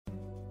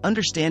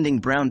Understanding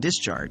brown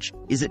discharge,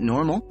 is it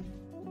normal?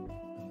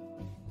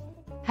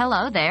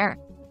 Hello there.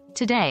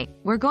 Today,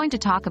 we're going to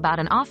talk about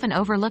an often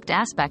overlooked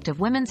aspect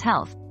of women's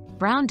health,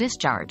 brown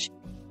discharge.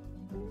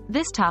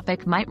 This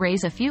topic might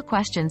raise a few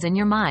questions in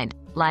your mind,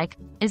 like,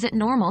 is it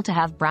normal to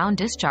have brown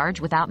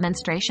discharge without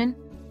menstruation?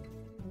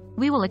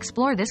 We will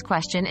explore this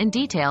question in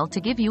detail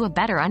to give you a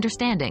better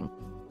understanding.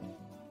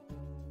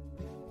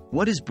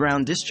 What is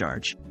brown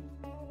discharge?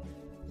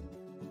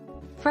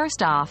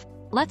 First off,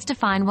 let's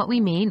define what we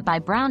mean by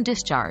brown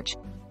discharge.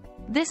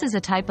 This is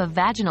a type of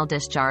vaginal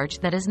discharge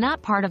that is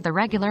not part of the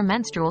regular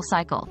menstrual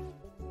cycle.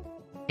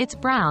 It's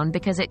brown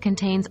because it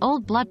contains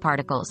old blood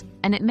particles,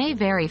 and it may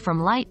vary from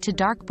light to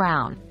dark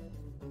brown.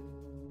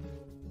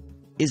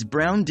 Is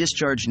brown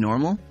discharge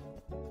normal?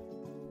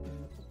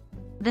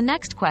 The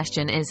next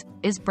question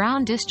is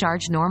brown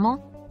discharge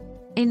normal?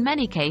 In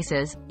many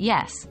cases,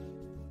 yes.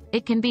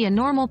 It can be a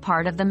normal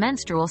part of the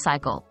menstrual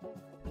cycle.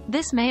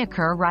 This may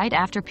occur right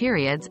after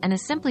periods and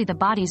is simply the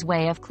body's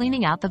way of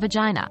cleaning out the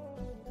vagina.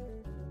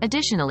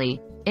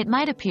 Additionally, it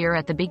might appear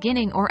at the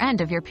beginning or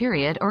end of your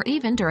period or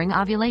even during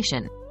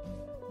ovulation.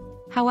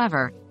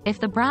 However, if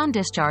the brown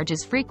discharge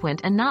is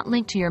frequent and not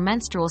linked to your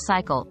menstrual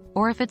cycle,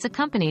 or if it's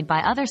accompanied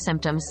by other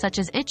symptoms such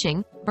as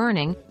itching,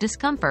 burning,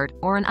 discomfort,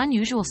 or an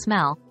unusual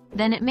smell,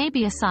 then it may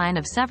be a sign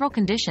of several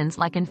conditions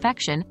like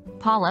infection,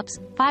 polyps,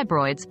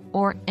 fibroids,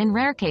 or, in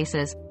rare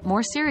cases,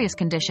 more serious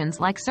conditions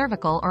like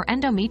cervical or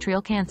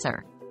endometrial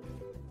cancer.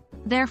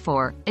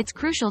 Therefore, it's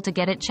crucial to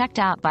get it checked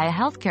out by a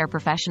healthcare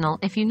professional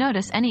if you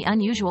notice any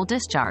unusual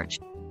discharge.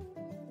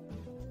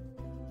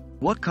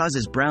 What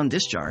causes brown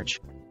discharge?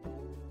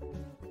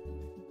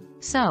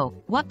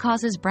 So, what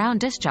causes brown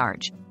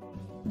discharge?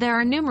 There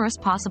are numerous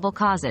possible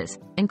causes,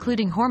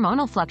 including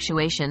hormonal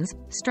fluctuations,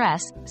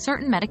 stress,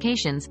 certain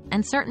medications,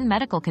 and certain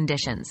medical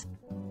conditions.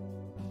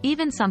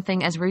 Even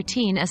something as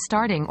routine as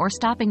starting or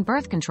stopping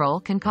birth control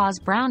can cause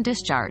brown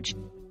discharge.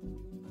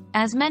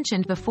 As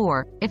mentioned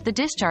before, if the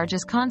discharge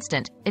is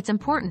constant, it's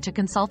important to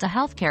consult a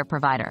healthcare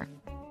provider.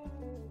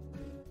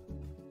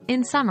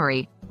 In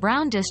summary,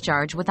 brown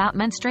discharge without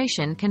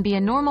menstruation can be a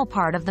normal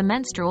part of the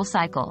menstrual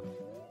cycle.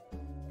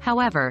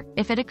 However,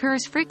 if it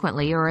occurs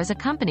frequently or is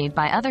accompanied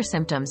by other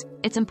symptoms,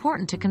 it's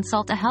important to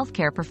consult a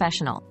healthcare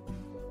professional.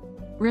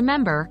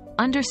 Remember,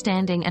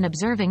 understanding and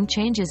observing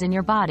changes in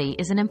your body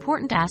is an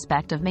important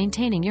aspect of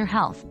maintaining your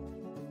health.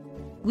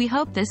 We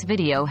hope this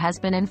video has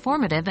been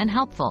informative and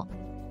helpful.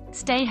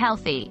 Stay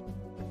healthy.